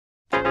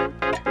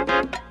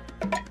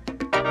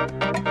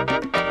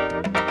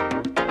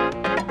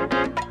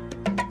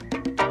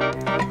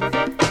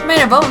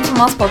Merhaba,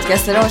 Unutulmaz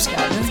Podcast'lere hoş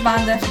geldiniz.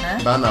 Ben Defne.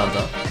 Ben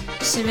Arda.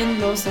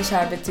 Şivin Loğusa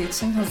şerbeti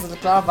için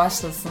hazırlıklar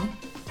başlasın.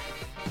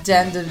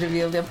 Gender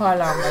reveal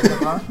yaparlar mı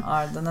acaba?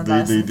 Arda ne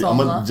dersin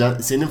Tom'la? Ama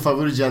senin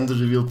favori gender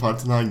reveal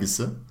partin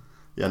hangisi?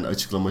 Yani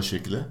açıklama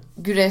şekli.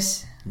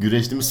 Güreş.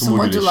 Güreş değil mi?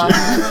 Sumo güreşi.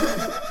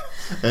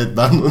 Evet,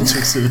 ben onu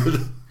çok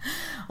seviyorum.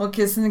 O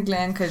kesinlikle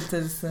en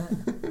kalitelisi.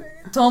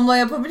 Tom'la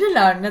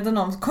yapabilirler. Neden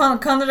olmaz?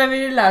 Connor'a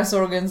verirlerse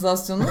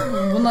organizasyonu.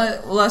 Buna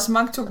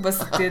ulaşmak çok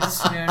basit diye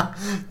düşünüyorum.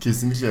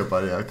 Kesinlikle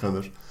yapar ya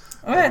Connor.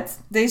 Evet.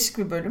 Değişik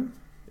bir bölüm.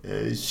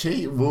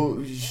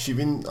 Bu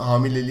Şiv'in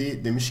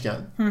hamileliği demişken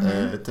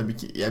tabii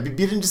ki ya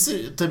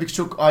birincisi tabii ki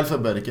çok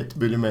alfa bir hareket.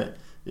 Bölüme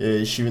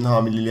Şiv'in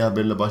hamileliği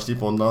haberiyle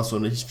başlayıp ondan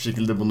sonra hiçbir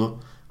şekilde bunu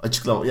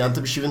açıklama. Yani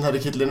tabii Şiv'in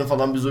hareketlerini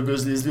falan biz o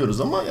gözle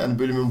izliyoruz ama yani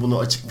bölümün bunu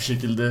açık bir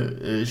şekilde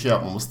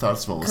yapmaması,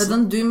 tartışmaması.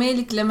 Kadın düğmeyi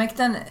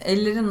iliklemekten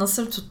elleri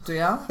nasır tuttu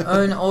ya.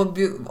 Öyle o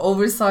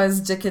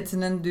oversize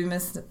ceketinin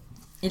düğmesi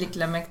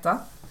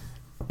iliklemekten.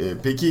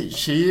 Peki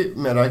şeyi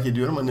merak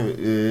ediyorum, hani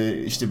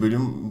işte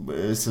bölüm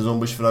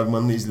sezon başı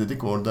fragmanını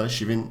izledik. Orada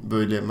Şiv'in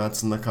böyle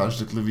Madsen'la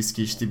karşılıklı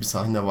viski içtiği bir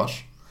sahne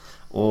var.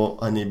 O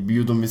hani bir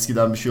yudum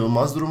viskiden bir şey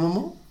olmaz durumu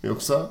mu?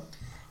 Yoksa?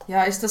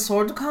 Ya işte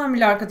sorduk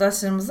hamile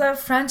arkadaşlarımıza,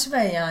 French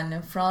way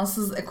yani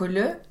Fransız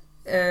ekolü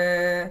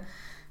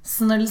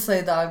sınırlı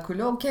sayıda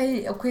alkolü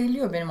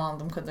okeyliyor benim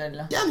anladığım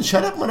kadarıyla. Yani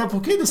şarap marap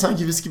okey de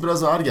sanki viski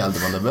biraz ağır geldi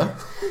bana be.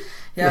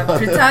 Ya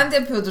pretend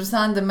yapıyordur,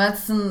 sen de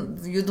Madsen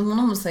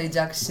yudumunu mu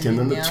sayacak şimdi ya?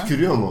 Kenarına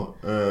tükürüyor mu?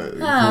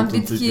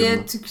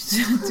 Bitkiye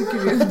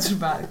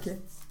tükürüyordur belki.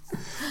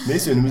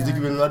 Neyse,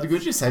 önümüzdeki bölümlerde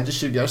göreceğiz. Sence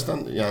Şiv gerçekten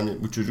yani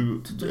bu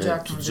çocuğu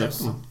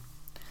tutacak mı?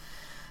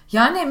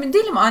 Yani emin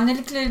değilim.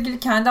 Annelikle ilgili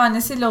kendi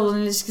annesiyle olan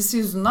ilişkisi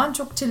yüzünden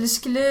çok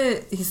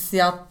çelişkili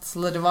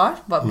hissiyatları var.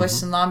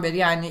 Başından beri,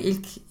 yani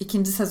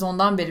ikinci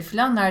sezondan beri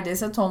falan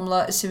neredeyse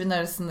Tom'la Şiv'in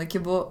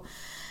arasındaki bu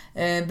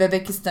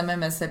bebek isteme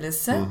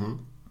meselesi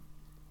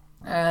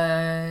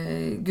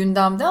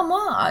gündemde,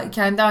 ama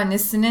kendi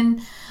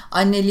annesinin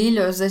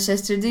anneliğiyle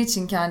özdeşleştirdiği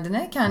için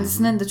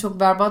kendisinin de çok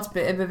berbat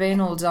bir ebeveyn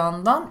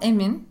olacağından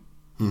emin.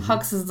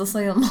 Haksız da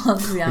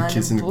sayılmaz yani.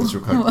 Kesinlikle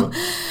çok haklı.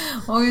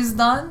 O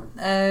yüzden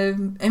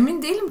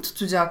emin değilim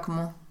tutacak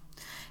mı?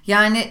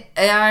 Yani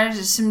eğer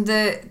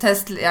şimdi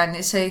test,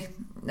 yani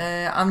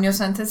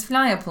amniyosentez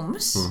falan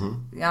yapılmış.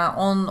 Yani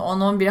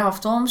 10-11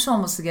 hafta olmuş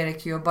olması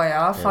gerekiyor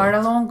bayağı. Evet. Far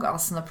along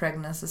aslında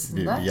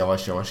pregnancy'sinde. Bir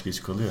yavaş yavaş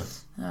geç kalıyor.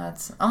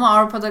 Evet. Ama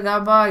Avrupa'da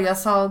galiba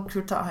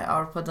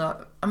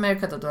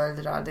Amerika'da da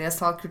öyle herhalde.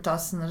 Yasal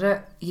kürtaj sınırı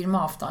 20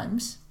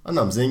 haftaymış.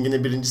 Anam,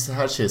 zengine birincisi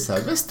her şey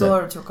serbest de.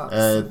 Doğru, çok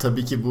haklısın.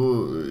 Tabii ki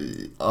bu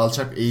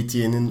alçak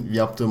ATN'in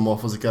yaptığı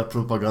muhafazakar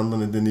propaganda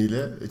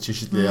nedeniyle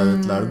çeşitli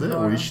eyaletlerde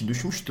o iş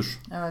düşmüştür.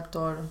 Evet,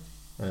 doğru.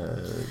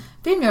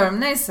 Bilmiyorum,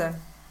 neyse.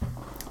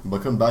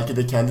 Bakın, belki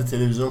de kendi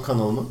televizyon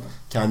kanalının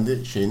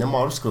kendi şeyine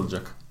maruz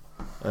kalacak.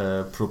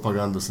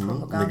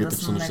 Propagandasının negatif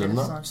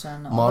sonuçlarına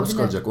maruz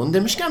kalacak. Onu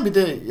demişken bir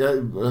de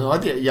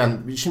hadi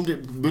yani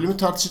şimdi bölümü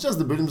tartışacağız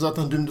da bölüm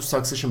zaten dümdüz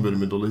Succession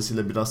bölümü,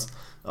 dolayısıyla biraz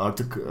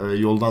artık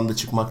yoldan da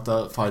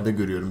çıkmakta fayda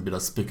görüyorum,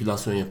 biraz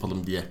spekülasyon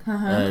yapalım diye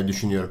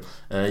düşünüyorum.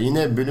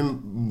 Yine bölüm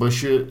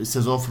başı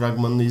sezon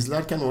fragmanını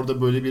izlerken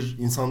orada böyle bir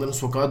insanların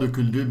sokağa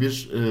döküldüğü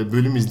bir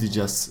bölüm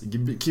izleyeceğiz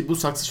gibi, ki bu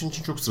Succession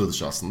için çok sıra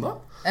dışı aslında.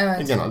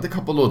 Evet. Genelde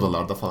kapalı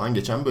odalarda falan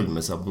geçen bölüm,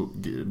 mesela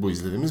bu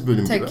izlediğimiz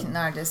bölüm gibi.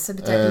 Neredeyse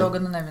bir tek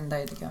Logan'ın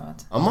evindeydik,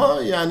 evet. Ama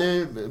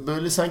yani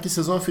böyle sanki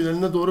sezon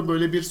finaline doğru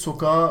böyle bir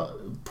sokağa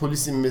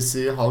polis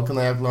inmesi, halkın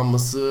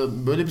ayaklanması,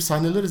 böyle bir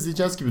sahneler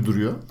izleyeceğiz gibi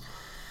duruyor.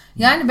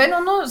 Yani ben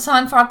onu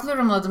sen farklı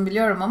yorumladın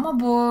biliyorum ama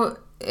bu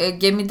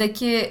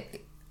gemideki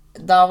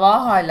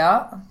dava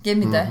hala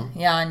gemide.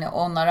 Yani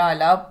onlar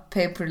hala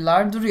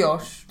paper'lar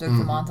duruyor,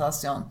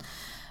 dokümantasyon.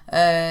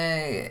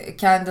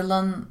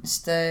 Kendall'ın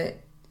işte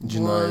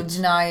bu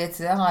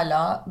cinayeti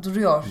hala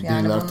duruyor.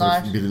 Yani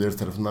birileri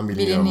tarafından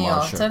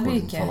biliniyor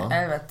tabii ki falan.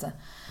 Elbette.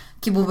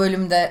 Ki bu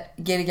bölümde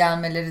geri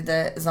gelmeleri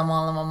de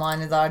zamanlama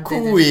manidar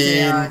dedirtti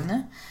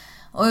yani.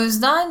 O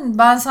yüzden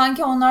ben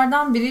sanki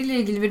onlardan biriyle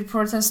ilgili bir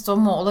protesto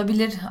mu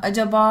olabilir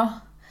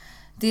acaba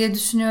diye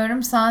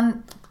düşünüyorum.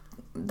 Sen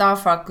daha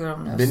farklı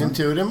yorumluyorsun. Benim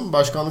teorim,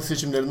 başkanlık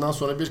seçimlerinden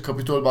sonra bir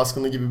Kapitol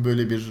baskını gibi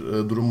böyle bir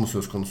durum mu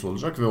söz konusu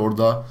olacak ve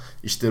orada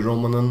işte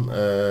Roma'nın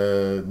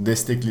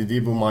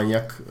desteklediği bu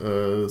manyak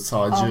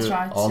sağcı,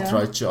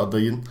 alt-rightçı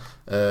adayın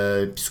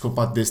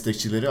psikopat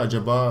destekçileri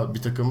acaba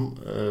bir takım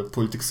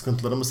politik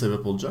sıkıntılara mı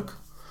sebep olacak?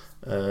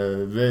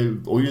 Ve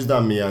o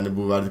yüzden mi yani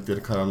bu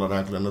verdikleri kararlar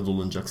ayaklarına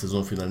dolanacak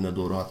sezon finaline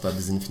doğru, hatta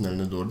dizinin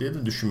finaline doğru diye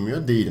de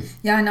düşünmüyor değilim.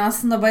 Yani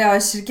aslında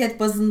bayağı şirket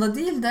bazında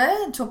değil de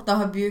çok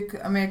daha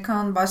büyük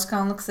Amerikan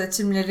başkanlık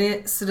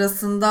seçimleri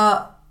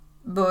sırasında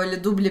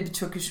böyle duble bir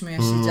çöküş mü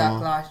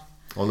yaşayacaklar?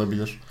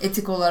 Olabilir.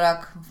 Etik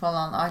olarak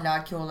falan,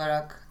 ahlaki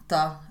olarak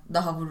da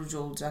daha vurucu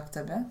olacak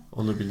tabii.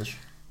 Olabilir.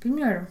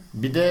 Bilmiyorum.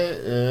 Bir de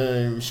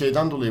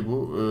şeyden dolayı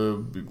bu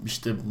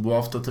işte bu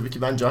hafta tabii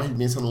ki ben cahil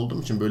bir insan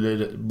olduğum için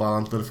böyle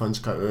bağlantıları falan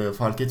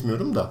fark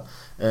etmiyorum da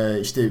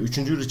işte 3.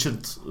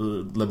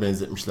 Richard'la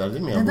benzetmişler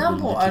değil mi?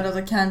 Neden bu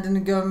arada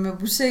kendini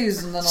gömme? Bu şey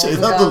yüzünden oldu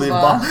şeyden galiba. Şeyden dolayı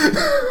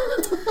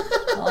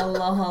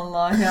Allah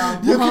Allah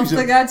ya. Bu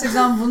hafta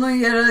gerçekten bunun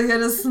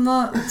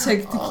yarasını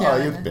çektik yani.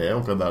 Hayır be,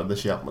 o kadar da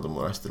şey yapmadım,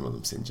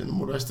 uğraştırmadım seni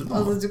canım. Uğraştırdım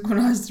ama. Azıcık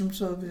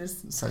uğraştırmış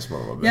olabilirsin.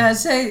 Saçmalama be. Yani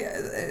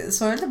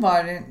söyledi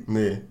bari.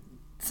 Neyi?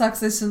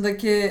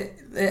 Succession'daki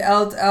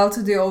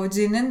L2D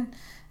OG'nin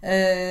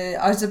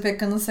Ajda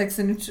Pekkan'ın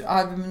 83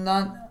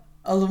 albümünden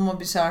alınma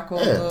bir şarkı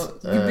olduğu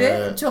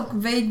gibi çok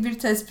vague bir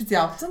tespit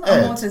yaptın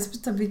ama o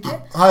tespit tabii ki...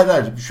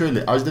 Hayır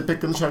şöyle, Ajda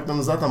Pekkan'ın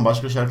şarkılarının zaten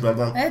başka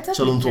şarkılardan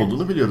çalıntı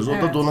olduğunu biliyoruz. O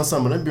da Donna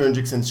Summer'ın bir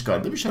önceki sene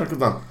çıkardığı bir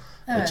şarkıdan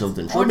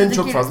çalıntıymış. O beni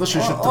çok fazla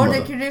şaşırttırmadı.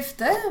 Oradaki riff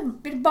de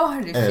bir Bach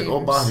riffiymiş. Evet,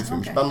 o Bach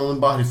riffiymiş. Okay. Ben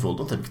onun Bach riffi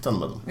olduğunu tabii ki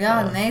tanımadım.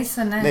 Ya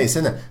neyse ne.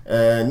 Neyse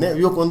ne.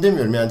 Yok onu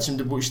demiyorum yani,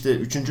 şimdi bu işte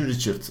 3.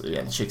 Richard,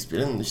 yani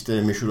Shakespeare'in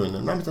işte meşhur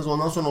oyunlarından bir tanesi.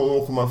 Ondan sonra onu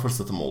okuma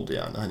fırsatım oldu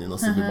yani. Hani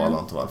nasıl bir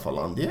bağlantı var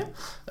falan diye.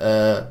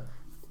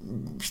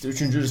 İşte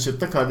 3.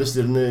 Richard'da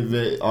kardeşlerini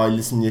ve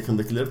ailesinin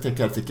yakındakileri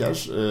teker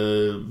teker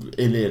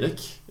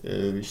eleyerek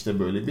işte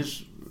böyle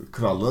bir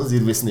krallığın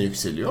zirvesine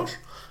yükseliyor.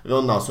 Ve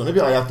ondan sonra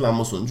bir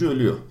ayaklanma sonucu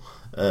ölüyor.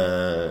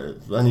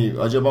 Hani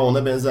acaba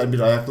ona benzer bir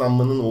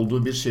ayaklanmanın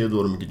olduğu bir şeye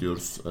doğru mu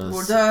gidiyoruz?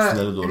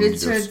 Burada doğru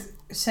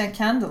Richard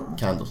Kendall mı?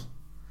 Kendall.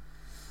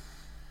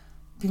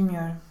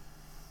 Bilmiyorum.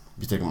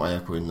 Bir takım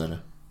ayak oyunları.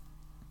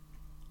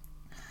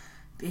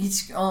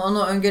 Hiç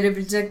onu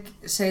öngörebilecek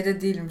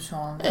şeyde değilim şu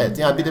an. Evet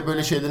yani bir de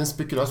böyle şeylerin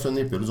spekülasyonunu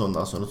yapıyoruz,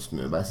 ondan sonra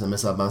tutmuyor. Ben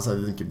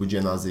sana dedim ki bu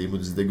cenazeyi bu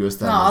dizide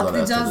göstermezler.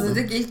 Atlayacağız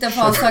dedik. İlk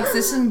defa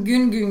Succession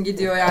gün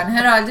gidiyor yani.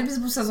 Herhalde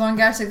biz bu sezon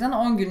gerçekten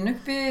 10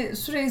 günlük bir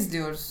süre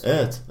izliyoruz.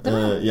 Evet.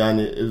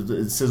 Yani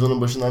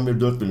sezonun başından beri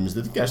 4 bölüm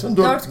izledik. Gerçekten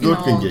 4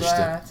 gün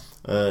geçti.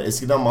 Evet.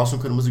 Eskiden Mahsun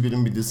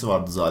Kırmızıgül'ün bir dizisi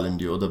vardı, Zalim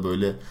diye. O da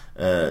böyle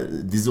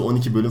dizi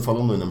 12 bölüm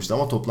falan oynamıştı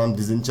ama toplam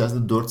dizinin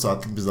içerisinde 4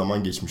 saatlik bir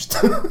zaman geçmişti.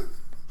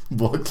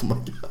 Bu aklıma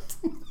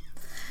geldi.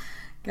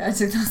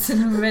 Gerçekten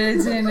senin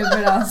vereceğini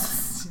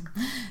biraz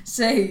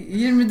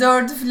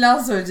 24'ü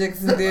falan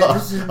söyleyeceksin diye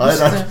düşünmüştüm. Hayır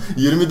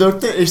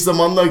 24'te eş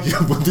zamanlı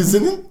akıyor bu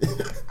dizinin.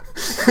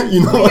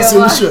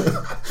 İnovasyonu şu.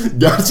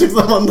 Gerçek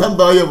zamandan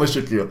daha yavaş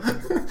akıyor.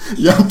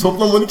 Yani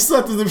toplam 12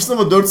 saat izlemiştim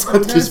ama 4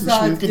 saat geçmiş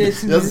mümkün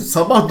değil. Ya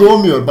sabah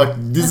doğmuyor. Bak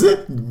dizi,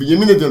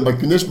 yemin ediyorum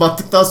bak, güneş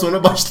battıktan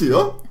sonra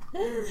başlıyor.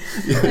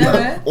 Yani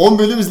evet. 10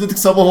 bölüm izledik,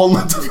 sabah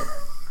olmadı.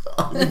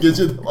 Aynı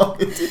gece devam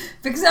ediyor.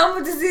 Peki sen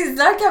bu diziyi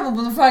izlerken mi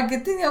bunu fark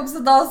ettin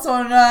yoksa daha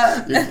sonra?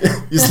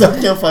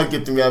 İzlerken fark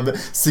ettim yani.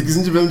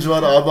 8. bölüm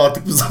civarı abi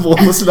artık bir sabah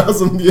olması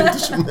lazım diye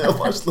düşünmeye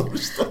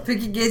başlamıştım.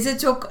 Peki gece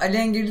çok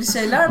alengirli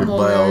şeyler mi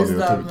oluyor? Bayağı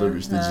oluyor tabii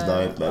işte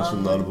cinayetler,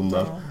 şunlar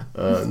bunlar.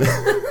 Tamam.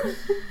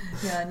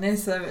 Ya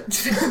neyse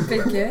evet.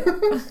 Peki.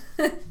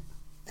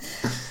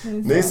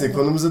 Neyse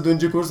konumuza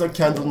dönecek olursak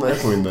Kendall'ın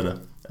ayak oyunları.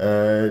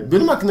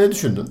 Bölüm hakkında ne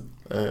düşündün?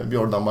 Bir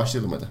oradan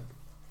başlayalım hadi.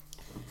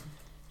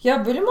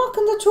 Ya bölüm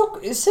hakkında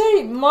çok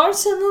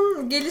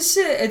Marsha'nın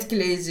gelişi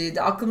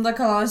etkileyiciydi. Aklımda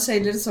kalan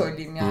şeyleri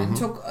söyleyeyim yani. Hı-hı.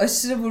 Çok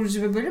aşırı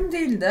vurucu bir bölüm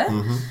değildi.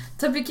 Hı-hı.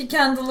 Tabii ki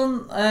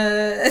Kendall'ın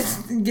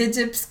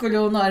gece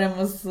psikoloğunu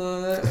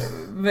araması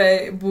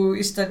ve bu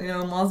işten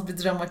inanılmaz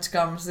bir drama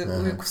çıkarması.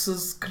 Hı-hı.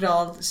 Uykusuz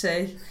kral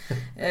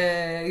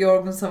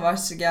yorgun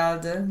savaşçı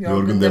geldi.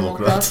 Yorgun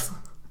demokrat.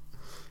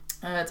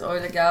 Evet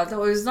öyle geldi.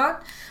 O yüzden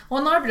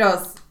onlar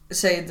biraz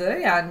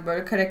yani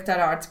böyle karakter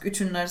artık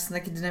üçünün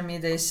arasındaki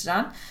dinamiği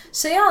değiştiren.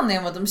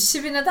 Anlayamadım.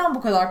 Shiv'i neden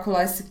bu kadar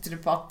kolay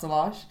siktirip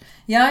attılar?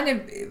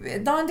 Yani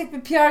dandik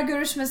bir PR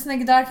görüşmesine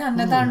giderken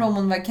neden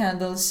Roman ve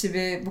Kendall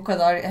Shiv'i bu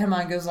kadar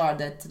hemen göz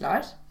ardı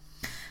ettiler?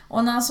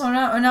 Ondan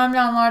sonra önemli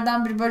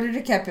anlardan bir böyle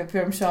recap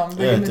yapıyorum şu an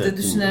bölümü de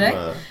düşünerek.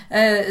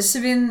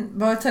 Shiv'in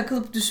böyle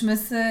takılıp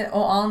düşmesi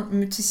o an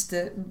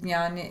müthişti.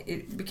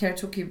 Yani bir kere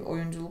çok iyi bir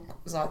oyunculuk,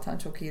 zaten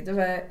çok iyiydi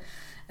ve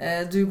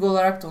duygu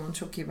olarak da onu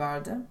çok iyi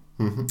verdi.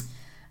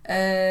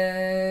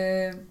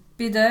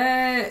 Bir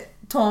de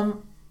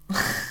Tom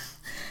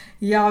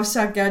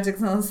yavşak,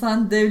 gerçekten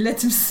sen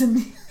devlet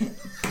misin?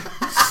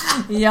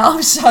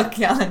 Yavşak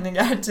yani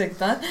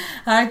gerçekten.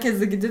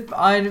 Herkese gidip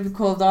ayrı bir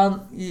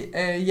koldan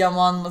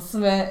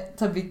yamanması ve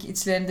tabii ki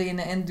içlerinde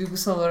yine en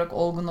duygusal olarak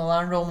olgun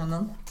olan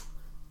Roman'ın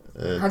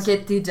hak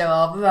ettiği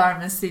cevabı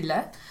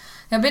vermesiyle.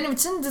 Ya benim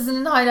için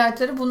dizinin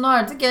highlightları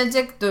bunlardı.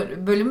 Gelecek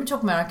bölümü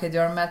çok merak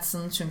ediyorum.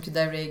 Madison çünkü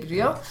devreye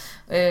giriyor.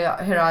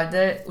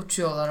 Herhalde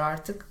uçuyorlar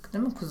artık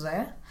değil mi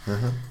kuzeye?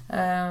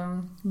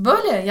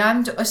 Böyle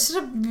yani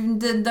aşırı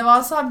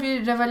devasa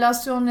bir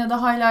revelasyon ya da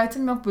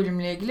highlight'ım yok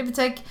bölümle ilgili. Bir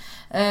tek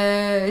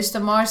işte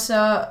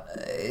Marsha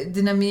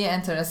dinamiği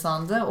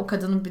enteresandı. O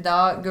kadını bir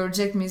daha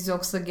görecek miyiz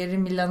yoksa geri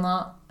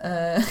Milan'a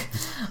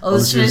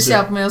alışveriş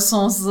yapmaya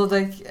sonsuza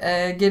dek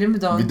geri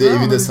mi döndü? Bir de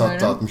evi de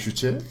sattı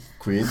 63'e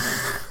Queen.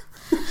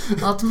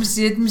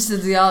 60-70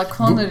 dedi ya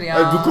Connor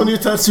ya. Bu konuyu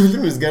tartışabilir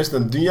miyiz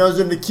gerçekten? Dünya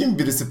üzerinde kim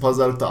birisi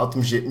pazarlıkta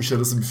 60-70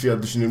 arası bir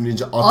fiyat düşünür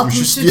deyince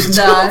 63 diye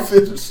cevap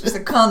verir?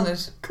 İşte Connor.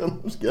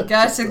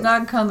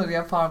 Gerçekten Connor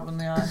yapar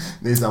bunu yani.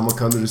 Neyse ama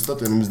Connor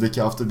Üstad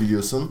önümüzdeki hafta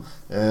biliyorsun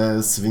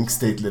swing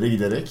state'lere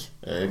giderek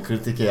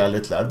kritik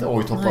eyaletlerde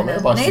oy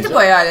toplamaya başlayacak. Neydi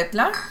bu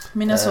eyaletler?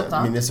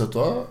 Minnesota. Minnesota.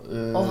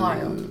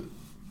 Ohio.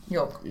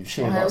 Yok.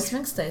 Ohio var.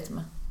 swing state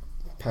mi?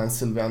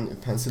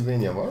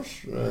 Pennsylvania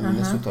var.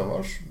 Minnesota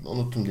var.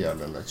 Unuttum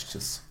diğerlerini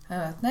açıkçası.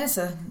 Evet,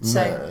 neyse.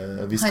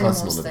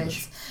 Wisconsin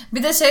olabilir.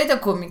 Bir de şey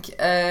de komik.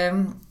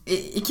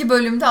 2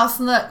 bölümde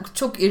aslında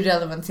çok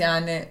irrelevant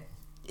yani.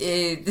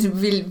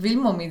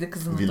 Vilma mıydı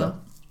kızın adı?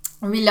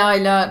 Villa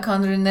ile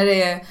Connor'ın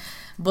nereye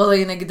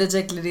balayına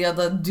gidecekleri ya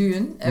da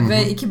düğün.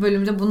 Ve 2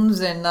 bölümde bunun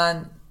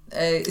üzerinden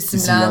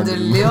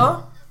isimlendiriliyor.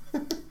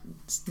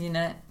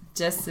 Yine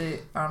Jesse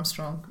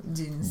Armstrong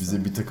Genius.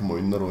 Bize bir takım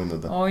oyunlar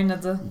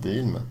oynadı.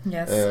 Değil mi?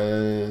 Yes.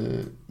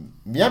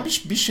 Ya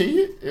bir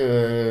şeyi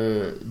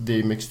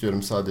değinmek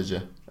istiyorum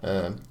sadece.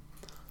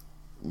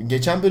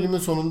 Geçen bölümün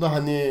sonunda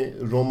hani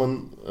Roman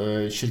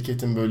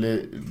şirketin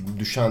böyle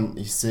düşen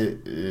hisse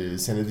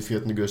senedi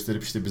fiyatını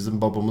gösterip işte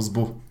bizim babamız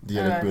bu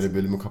diyerek böyle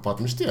bölümü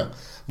kapatmıştı ya.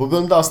 Bu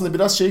bölümde aslında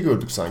biraz şey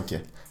gördük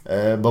sanki.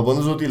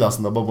 Babanız o değil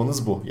aslında,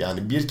 babanız bu.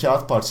 Yani bir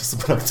kağıt parçası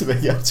bıraktı ve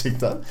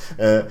gerçekten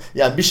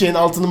yani bir şeyin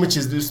altını mı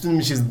çizdi, üstünü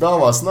mü çizdi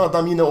davasına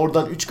adam yine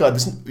oradan 3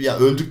 kardeşin ya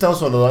öldükten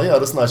sonra dahi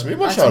arasını açmayı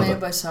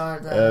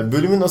başardı.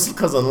 Bölümün asıl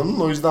kazananın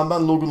o yüzden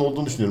ben Logan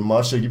olduğunu düşünüyorum.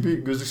 Marsha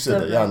gibi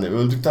gözükse de yani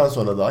öldükten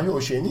sonra dahi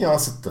o şeyini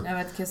yansıttı.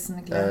 Evet,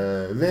 kesinlikle.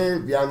 Ve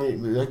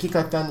yani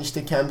hakikaten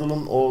işte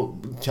Kendall'ın o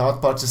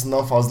kağıt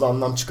parçasından fazla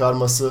anlam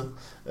çıkarması,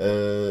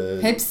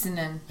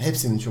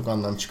 hepsinin çok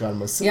anlam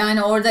çıkarması.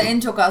 Yani orada en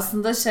çok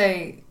aslında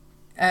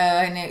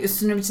hani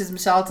üstünü mü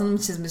çizmiş, altını mı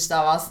çizmiş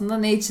davasında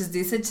neyi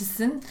çizdiyse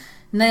çizsin.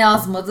 Ne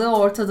yazmadığı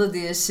ortada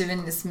diye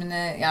Shiv'in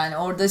ismini, yani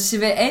orada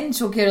Shiv'e en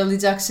çok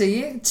yaralayacak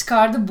şeyi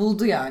çıkardı,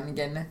 buldu yani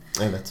gene.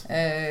 Evet.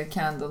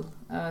 Kendall.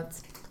 Evet.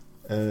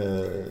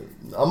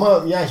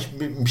 Ama yani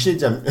bir şey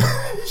diyeceğim.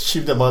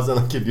 Shiv de bazen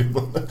hak ediyor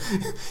bunu.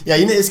 Ya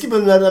yine eski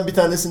bölümlerden bir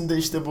tanesinde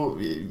işte bu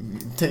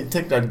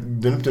tekrar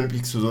dönüp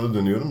ilk sezona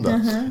dönüyorum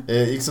da.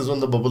 İlk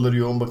sezonda babaları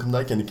yoğun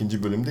bakımdayken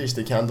ikinci bölümde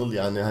işte Kendall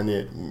yani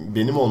hani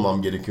benim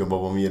olmam gerekiyor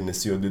babamın yerine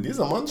CEO dediği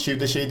zaman Shiv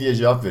de şey diye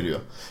cevap veriyor.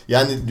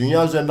 Yani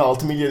dünya üzerinde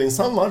 6 milyar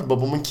insan var.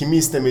 Babamın kimi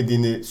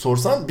istemediğini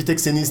sorsan bir tek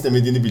seni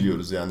istemediğini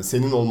biliyoruz yani.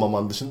 Senin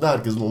olmaman dışında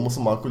herkesin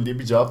olması makul diye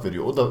bir cevap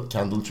veriyor. O da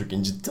Kendall'ı çok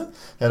incitti.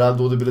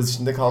 Herhalde o da biraz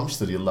içinde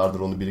kalmıştır. Yıllardır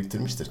onu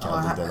biriktirmiştir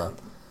Kendall denen.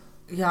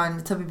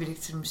 Yani tabii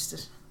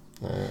biriktirmiştir.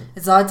 Evet.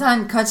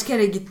 Zaten kaç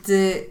kere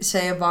gitti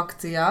şeye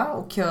baktı ya,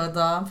 o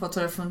kağıda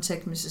fotoğrafını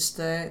çekmiş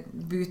işte,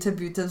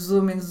 büyüte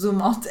zoom in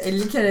zoom out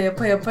 50 kere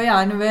yapa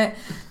yani ve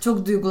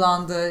çok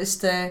duygulandı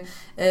işte.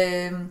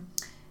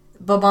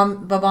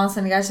 Baban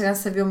seni gerçekten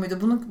seviyor muydu?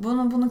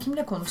 Bunu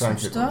kimle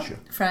konuşmuştu?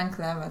 Frank'le,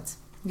 evet.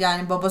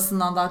 Yani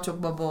babasından daha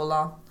çok baba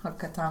olan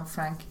hakikaten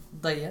Frank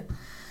dayı.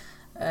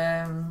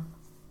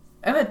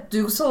 Evet,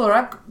 duygusal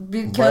olarak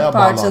bir kağıt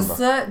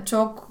parçası bağlandı.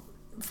 Çok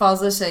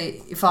fazla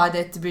şey ifade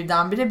etti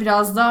birdenbire.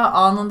 Biraz da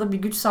anında bir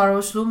güç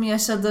sarhoşluğu mu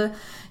yaşadı?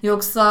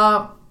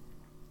 Yoksa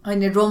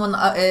hani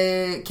Roman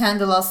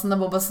Kendall aslında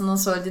babasının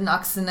söylediğinin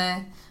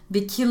aksine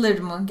bir killer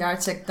mı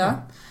gerçekten?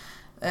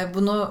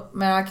 Bunu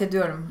merak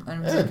ediyorum.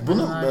 Evet,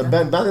 bunu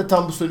ben de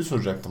tam bu soruyu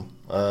soracaktım.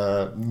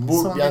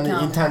 Bu sondaki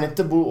yani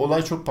internette bu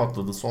olay çok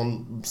patladı.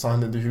 Son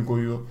sahnede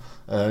Hugo'yu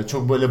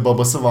çok böyle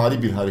babası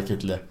vari bir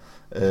hareketle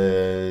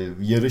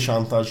yarı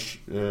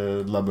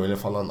şantajla böyle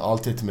falan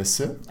alt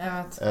etmesi.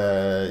 Evet.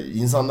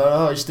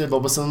 İnsanlar işte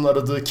babasının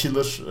aradığı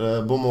killer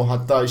bu mu?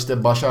 Hatta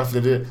işte baş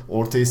harfleri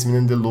orta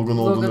isminin de Logan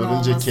olduğunu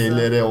öğrenince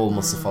KLR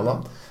olması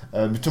falan.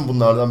 Bütün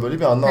bunlardan böyle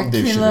bir anlam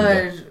devşirildi.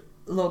 Killer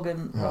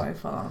Logan var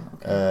falan.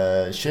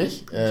 Okay.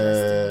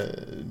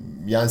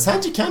 Yani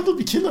sence Kendall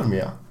bir killer mi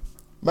ya?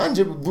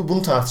 Bence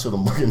bunu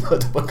tartışalım bugün.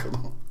 Hadi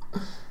bakalım.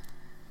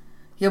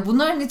 Ya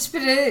bunların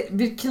hiçbiri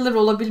bir killer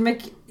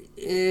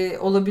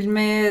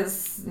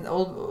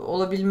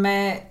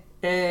olabilme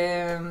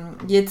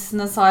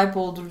yetisine sahip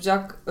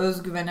olduracak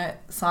özgüvene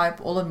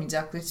sahip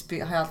olamayacaklar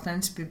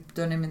hayatlarının hiçbir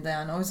döneminde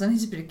yani. O yüzden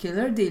hiçbiri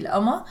killer değil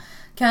ama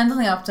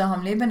Kendall'ın yaptığı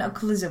hamleyi ben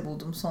akıllıca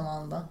buldum son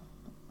anda.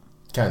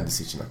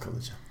 Kendisi için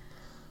akıllıca.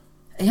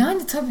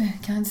 Yani tabii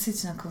kendisi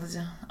için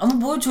akıllıca.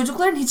 Ama bu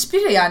çocukların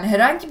hiçbiri, yani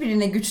herhangi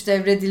birine güç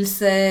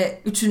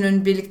devredilse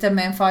üçünün birlikte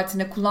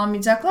menfaatine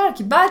kullanmayacaklar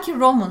ki. Belki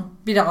Roman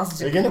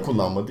birazcık. Gene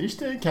kullanmadı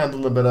işte.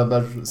 Kendall'la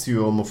beraber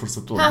CEO olma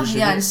fırsatı oldu.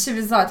 Yani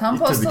Shiv'i zaten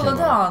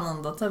postaladı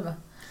anında tabii.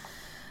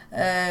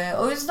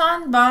 O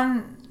yüzden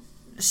ben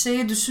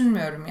şeyi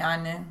düşünmüyorum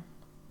yani.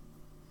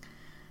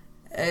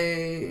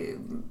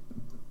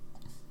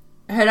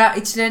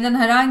 İçlerinden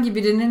herhangi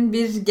birinin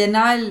bir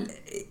genel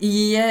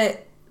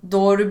iyiye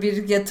doğru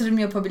bir yatırım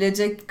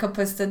yapabilecek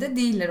kapasitede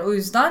değiller. O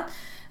yüzden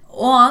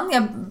o an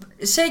ya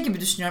şey gibi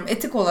düşünüyorum,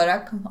 etik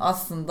olarak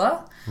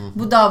aslında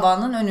bu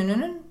davanın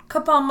önünün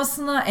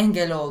kapanmasına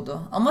engel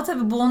oldu. Ama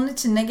tabii bu onun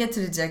için ne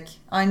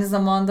getirecek? Aynı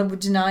zamanda bu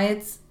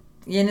cinayet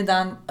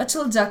yeniden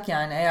açılacak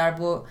yani eğer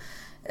bu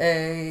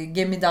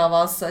gemi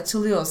davası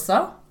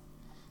açılıyorsa.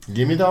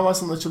 Gemi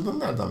davasının açıldığını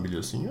nereden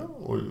biliyorsun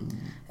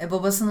ya?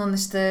 Babasının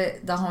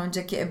işte daha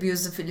önceki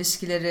abusive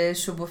ilişkileri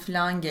şu bu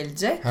filan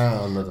gelecek.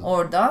 Anladım.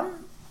 Oradan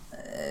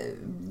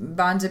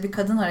bence bir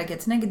kadın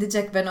hareketine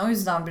gidecek. Ben o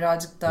yüzden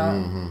birazcık da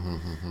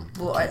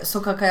bu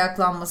sokak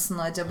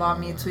ayaklanmasını acaba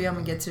Me Too'ya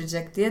mı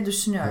getirecek diye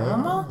düşünüyorum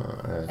ama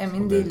evet,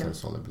 emin değilim.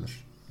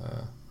 Olabilir.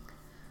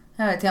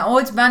 Evet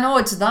yani ben o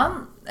açıdan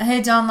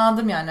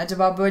heyecanlandım yani.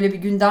 Acaba böyle bir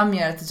gündem mi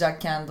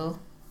yaratacak Kendall?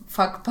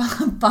 Fuck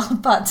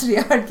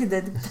patriarki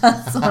dedikten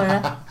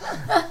sonra.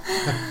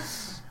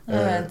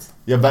 Evet.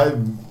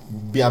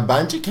 Ya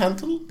bence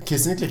Kendall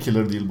kesinlikle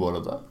killer değil bu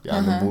arada.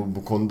 Yani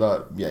bu konuda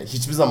yani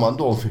hiçbir zaman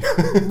da olmuyor.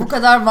 Bu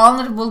kadar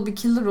vulnerable bir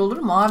killer olur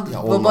mu abi?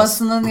 Ya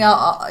babasının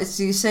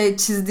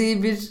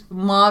çizdiği bir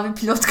mavi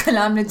pilot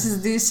kalemle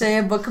çizdiği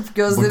şeye bakıp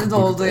gözleri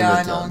doldu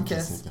yani 10 kez.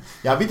 Kesinlikle.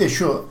 Ya bir de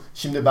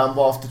şimdi ben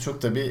bu hafta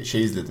çok tabii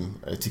izledim.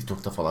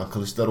 TikTok'ta falan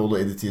Kılıçdaroğlu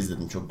editi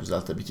izledim. Çok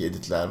güzel tabii ki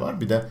editler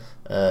var. Bir de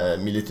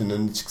milletin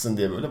önüne çıksın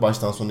diye böyle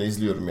baştan sona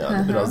izliyorum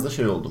yani. Biraz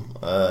da oldum.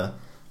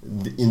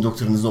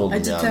 İndoktrinize oldum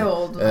acite yani.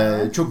 Oldu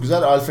çok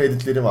güzel alfa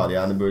editleri var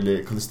yani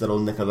böyle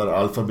Kılıçdaroğlu ne kadar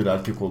alfa bir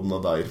erkek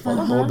olduğuna dair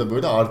falan. Orada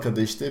böyle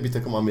arkada işte bir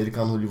takım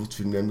Amerikan Hollywood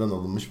filmlerinden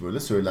alınmış böyle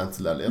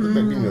söylentilerle ya da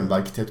ben bilmiyorum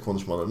belki TED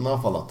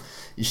konuşmalarından falan.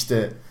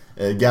 İşte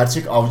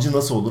gerçek avcı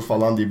nasıl olur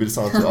falan diye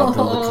birisi anlatıyor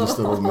arkada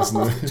Kılıçdaroğlu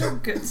mesela.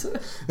 Çok kötü.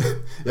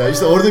 Ya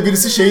işte orada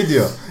birisi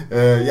diyor.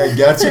 Yani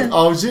gerçek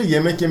avcı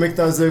yemek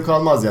yemekten zevk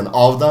almaz yani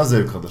avdan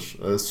zevk alır.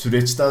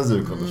 Süreçten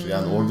zevk alır.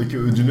 Yani oradaki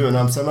ödülü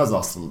önemsemez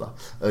aslında.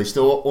 İşte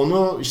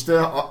onu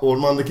işte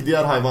ormandaki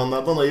diğer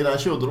hayvanlardan ayıran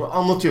şey odur.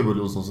 Anlatıyor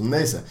böyle uzun uzun.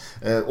 Neyse.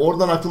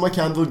 Oradan aklıma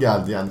Kendall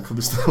geldi yani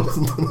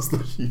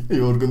Kılıçdaroğlu'ndan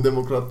yorgun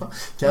demokrattan.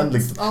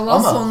 Kendall.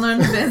 Allah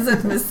sonlarını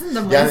benzetmesin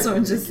de Mayıs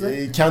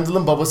öncesi.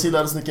 Kendall'ın babasıyla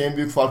arasındaki en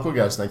büyük fark o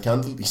gerçekten.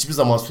 Kendall hiçbir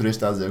zaman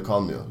süreçten zevk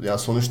almıyor. Yani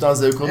sonuçtan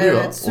zevk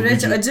alıyor. Evet,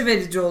 süreç acı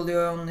verici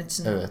oluyor onun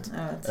için. Evet.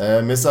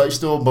 Mesela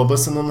işte o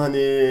babasının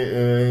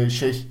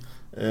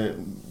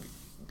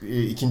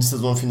ikinci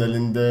sezon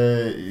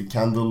finalinde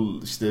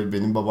Kendall işte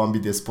benim babam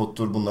bir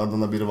despottur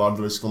bunlardan haberi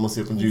vardır açıklaması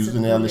yapınca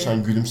yüzüne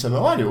yerleşen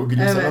gülümseme var ya o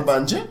gülümseme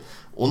bence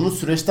onun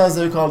süreçten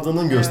zevk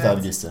aldığının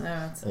göstergesi.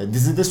 Evet.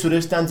 Dizide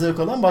süreçten zevk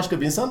alan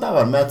başka bir insan daha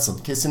var. Madsen.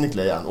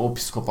 Kesinlikle yani o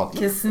psikopatlık.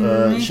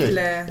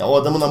 Kesinlikle. Ya o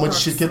adamın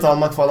amacı şirket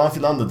almak falan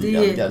filan da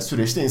değil. Yani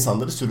süreçte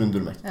insanları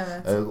süründürmek.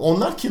 Evet.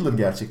 Onlar killer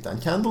gerçekten.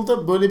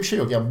 Kendall'da böyle bir şey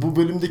yok. Yani bu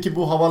bölümdeki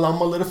bu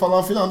havalanmaları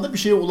falan filan da bir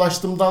şeye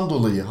ulaştığımdan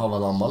dolayı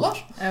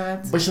havalanmalar.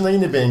 Evet. Başına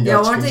yine bir engel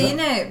ya çıkınca. Orada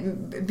yine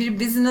bir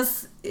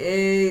business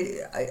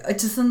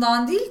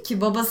açısından değil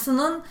ki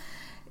babasının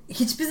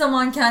hiçbir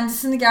zaman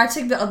kendisini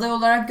gerçek bir aday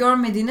olarak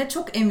görmediğine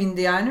çok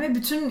emindi yani ve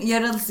bütün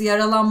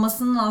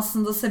yaralanmasının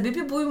aslında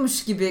sebebi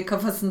buymuş gibi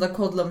kafasında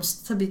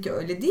kodlamıştı. Tabii ki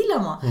öyle değil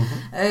ama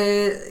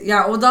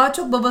yani o daha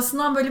çok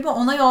babasından böyle bir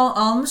onay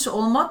almış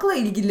olmakla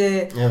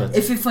ilgili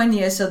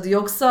epifani yaşadı.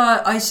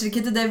 Yoksa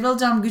şirketi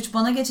devralacağım, güç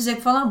bana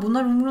geçecek falan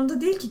bunlar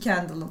umurunda değil ki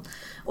Kendall'ın.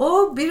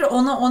 O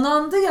ona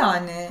onandı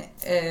yani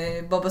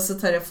babası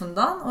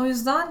tarafından. O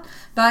yüzden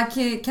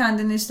belki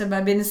kendini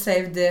işte beni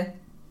sevdi.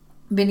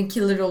 Beni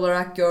killer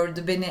olarak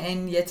gördü, beni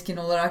en yetkin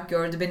olarak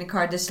gördü, beni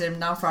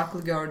kardeşlerimden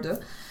farklı gördü.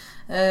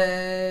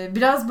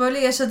 Biraz böyle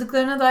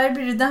yaşadıklarına dair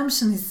bir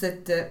redemption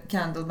hissetti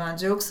Kendall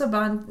bence. Yoksa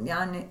ben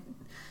yani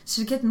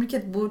şirket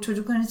bu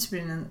çocukların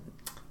hiçbirinin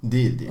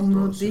değil.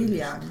 Umru değil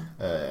yani.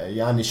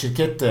 Yani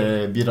şirket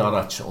de bir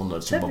araç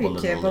onlar için tabii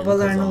ki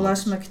babalarına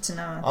ulaşmak için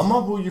evet.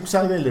 Ama bu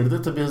yükselmeleri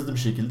de tabii hızlı bir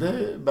şekilde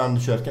ben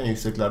düşerken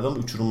yükseklerden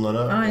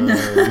uçurumlara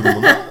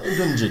durumuna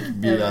dönecek.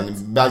 Yani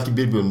belki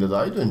bir bölümde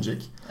dahi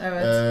dönecek.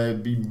 Evet.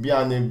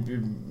 Yani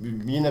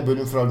yine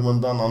bölüm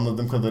fragmanından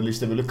anladığım kadarıyla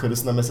işte böyle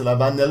karısına mesela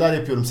ben neler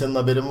yapıyorum senin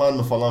haberin var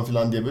mı falan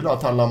filan diye böyle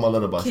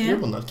atarlanmalara başlıyor.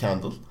 Kim? Bunlar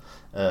Kendall.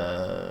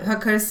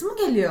 Karısı mı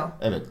geliyor?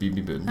 Evet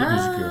bir bölümde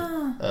gözüküyor.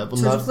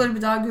 Çocukları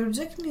bir daha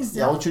görecek miyiz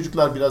ya? Ya o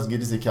çocuklar biraz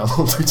geri zekalı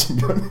olduğu için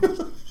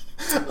görmüyorlar.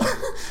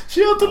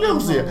 Hatırlıyor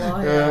musun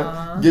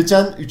ya?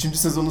 Geçen 3.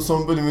 sezonun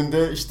son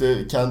bölümünde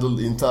işte Kendall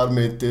intihar mı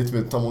etti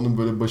etmedi tam onun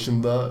böyle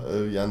başında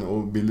yani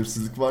o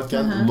belirsizlik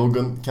varken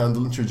Logan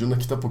Kendall'ın çocuğuna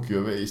kitap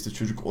okuyor ve işte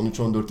çocuk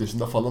 13-14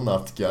 yaşında falan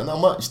artık yani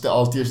ama işte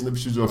 6 yaşında bir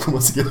çocuğu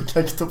okuması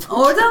gereken kitap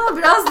okuyor. Orada ama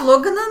biraz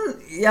Logan'ın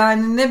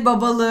yani ne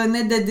babalığı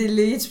ne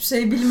dedeliği hiçbir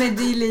şey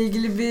bilmediğiyle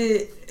ilgili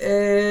bir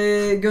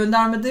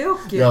gönderme de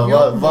yok ki.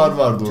 Ya var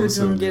doğru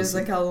söylüyorsun. Çocuğun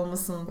gerizekalı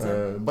olmasının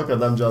tabii. Bak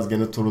adamcağız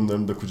gene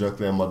torunlarını da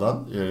kucaklayamadan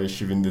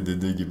Şivin de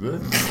dediği gibi.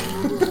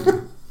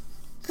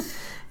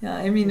 Ya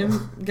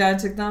eminim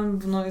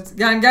gerçekten buna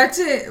yani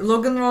gerçi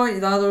Logan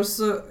Roy daha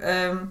doğrusu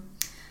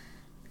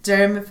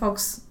Jeremy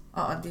Fox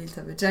değil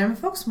tabii. Jeremy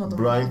Fox mu adı?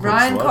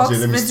 Brian Cox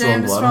ve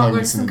Jeremy Strong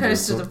ikisini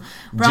karıştırdım.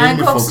 Brian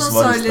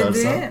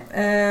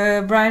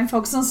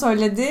Fox'un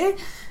söylediği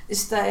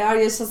işte eğer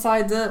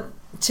yaşasaydı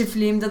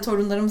çiftliğimde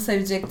torunlarımı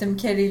sevecektim,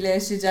 Carrie ile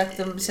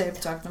yaşayacaktım, bir şey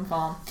yapacaktım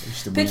falan.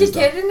 İşte peki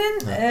Carrie'nin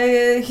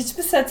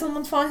hiçbir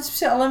settlement falan hiçbir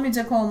şey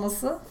alamayacak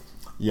olması?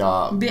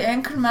 Ya bir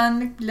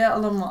anchormanlik bile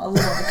alamadı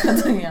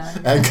kadın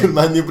yani.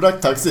 Anchormanliği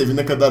bırak taksi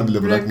evine kadar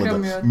bile bırakmadı.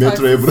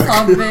 Metroya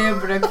bırakıyor.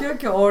 Subway'e bırakıyor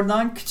ki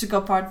oradan küçük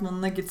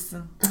apartmanına gitsin.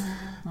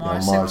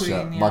 Marsha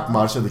Queen ya. Bak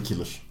Marsha da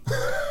killer.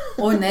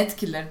 O net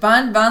killer.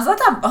 Ben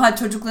zaten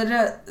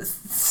çocukları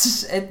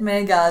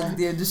etmeye geldi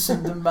diye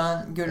düşündüm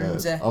ben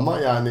görünce. Evet, ama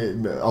yani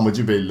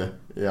amacı belli.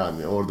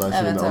 Yani oradan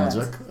şeyini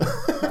alacak.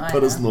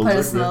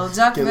 Parasını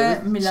alacak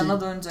ve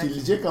Milan'a dönecek.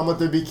 Gelecek ama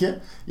tabii ki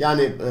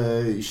yani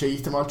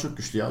ihtimal çok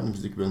güçlü ya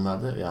önümüzdeki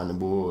bölümlerde.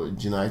 Yani bu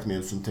cinayet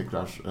mevzusunun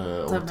tekrar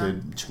ortaya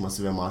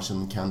çıkması ve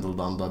Marshall'ın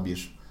Kendall'dan da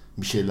bir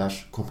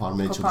şeyler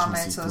koparmaya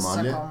çalışması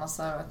ihtimali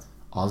olması, evet.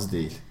 Az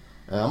değil.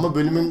 Ama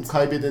bölümün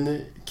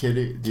kaybedeni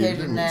Carrie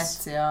diyebilir miyiz?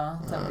 Net ya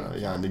tabii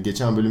ki. Yani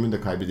geçen bölümün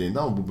de kaybedeniydi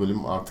ama bu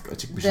bölüm artık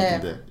açık bir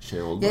şekilde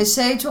şey oldu.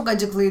 Ya çok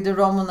acıklıydı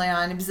Roman'a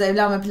yani. Biz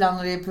evlenme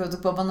planları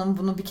yapıyorduk. Babanın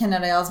bunu bir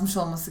kenara yazmış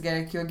olması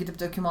gerekiyor. Gidip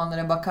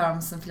dokümanlara bakar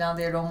mısın falan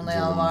diye Roman'a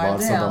yalvardı ya.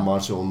 Varsa da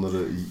Marşa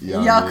onları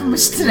yani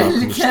yakmıştır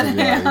 50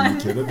 kere yani. 50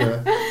 kere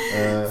de.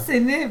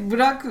 Seni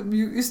bırak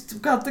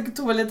üst kattaki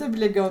tuvalete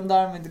bile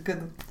göndermedi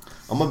kadın.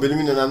 Ama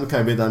bölümün önemli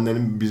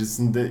kaybedenlerin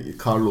birisinde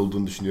Carl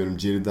olduğunu düşünüyorum.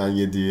 Jerry'den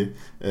yediği,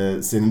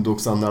 senin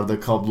 90'larda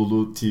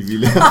kablolu TV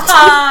ile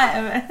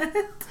evet.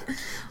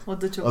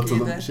 O da çok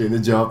atılım iyiydi.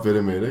 Şeyine cevap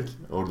veremeyerek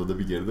orada da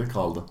bir geride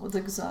kaldı. O da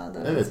güzeldi.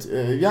 Evet.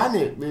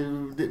 Yani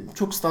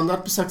çok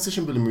standart bir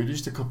Succession bölümüydü.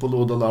 İşte kapalı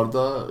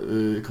odalarda,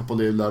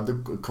 kapalı evlerde,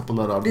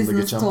 kapılar ardında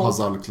business geçen talk.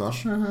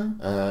 Pazarlıklar.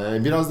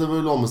 Biraz da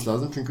böyle olması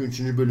lazım. Çünkü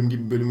 3. bölüm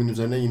gibi bölümün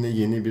üzerine yine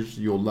yeni bir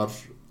yollar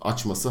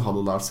açması,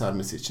 halılar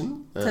sermesi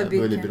için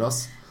böyle ki.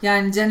 Biraz...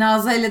 Yani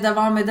cenazeyle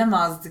devam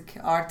edemezdik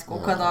artık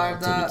o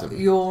kadar da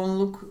tabii.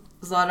 Yoğunluk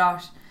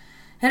zarar.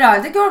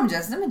 Herhalde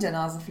görmeyeceğiz değil mi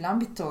cenaze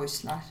falan? Bitti o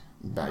işler.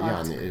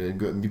 Yani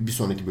bir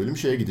sonraki bölüm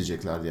şeye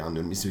gidecekler diye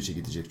anlıyorum. İsveç'e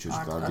gidecek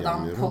çocuklar artık diye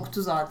anlıyorum. Adam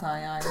koktu zaten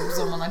yani. Bu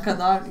zamana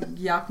kadar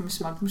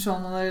yakmış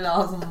olmaları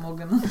lazım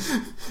Morgan'ın.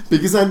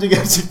 Peki sence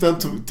gerçekten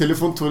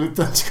telefon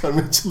tuvaletten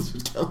çıkarmaya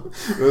çalışırken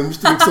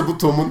ölmüştü yoksa bu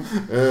Tom'un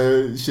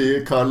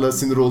Carl'a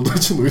sinir olduğu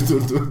için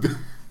uydurduğu bir...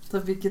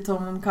 Tabii ki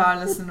Tom'un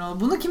Carl'a sinir olduğu.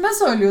 Bunu kime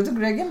söylüyordu?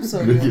 Greg'e mi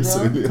söylüyordu? Greg'e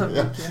söylüyor. Tabii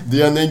ki.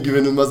 Dünyanın en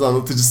güvenilmez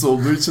anlatıcısı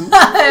olduğu için.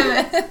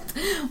 Evet.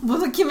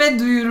 Bunu kime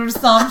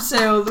duyurursam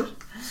olur.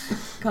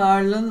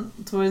 Carl'ın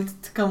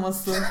tuvaleti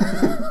tıkaması.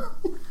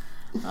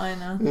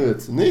 Aynen.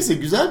 Evet. Neyse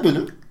güzel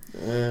bölüm.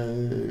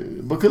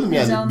 Bakalım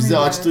yani bize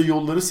açtığı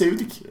yolları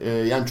sevdik.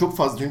 Yani çok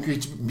fazla çünkü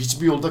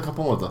hiçbir yolda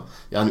kapamadı.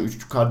 Yani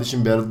 3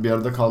 kardeşin bir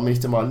arada kalma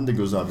ihtimalini de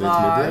göz ardı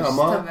etmedi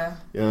ama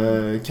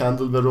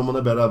Kendall ve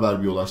Roman'a beraber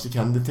bir yol açtı.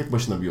 Kendi tek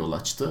başına bir yol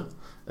açtı.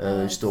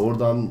 Evet. İşte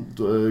oradan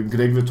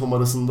Greg ve Tom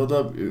arasında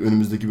da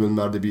önümüzdeki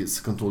bölümlerde bir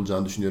sıkıntı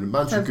olacağını düşünüyorum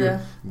ben. Çünkü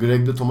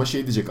Greg de Tom'a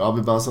diyecek.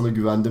 Abi ben sana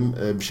güvendim,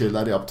 bir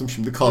şeyler yaptım.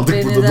 Şimdi kaldık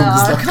beni burada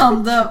dımdızlak. Beni de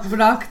arkamda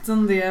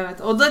bıraktın diye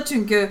evet. O da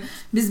çünkü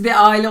biz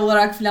bir aile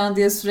olarak falan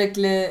diye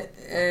sürekli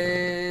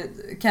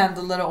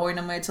Kendall'lara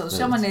oynamaya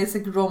çalışıyor ama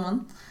neyse ki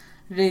Roman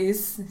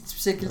reis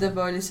hiçbir şekilde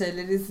böyle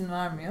şeylere izin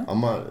vermiyor.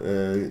 Ama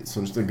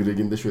sonuçta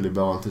Greg'in de şöyle bir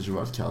avantajı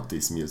var. Kağıtta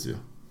ismi yazıyor.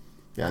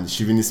 Yani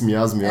Shiv'in ismi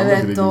yazmıyor ama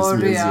Greg'in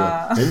ismi yazıyor.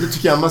 Hem de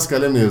tükenmez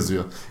kalemle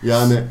yazıyor.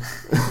 Yani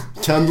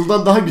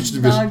Kendall'dan daha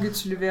güçlü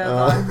bir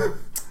adam.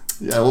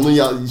 Yani onun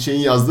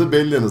yazdığı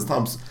belli yalnız.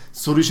 Tam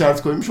soru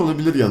işareti koymuş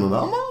olabilir yanına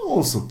ama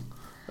olsun.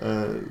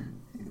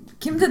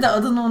 Kimde de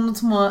adını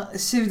unutma,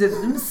 Shiv dedi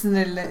değil mi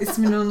sinirli?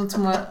 İsmini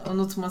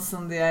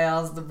unutmasın diye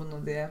yazdı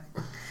bunu diye.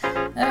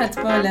 Evet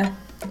böyle.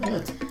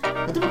 Evet.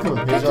 Hadi bakalım.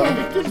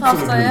 Peki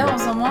haftaya o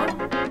zaman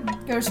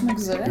görüşmek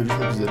üzere.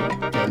 Görüşmek üzere.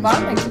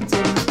 Var mı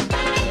ikinci?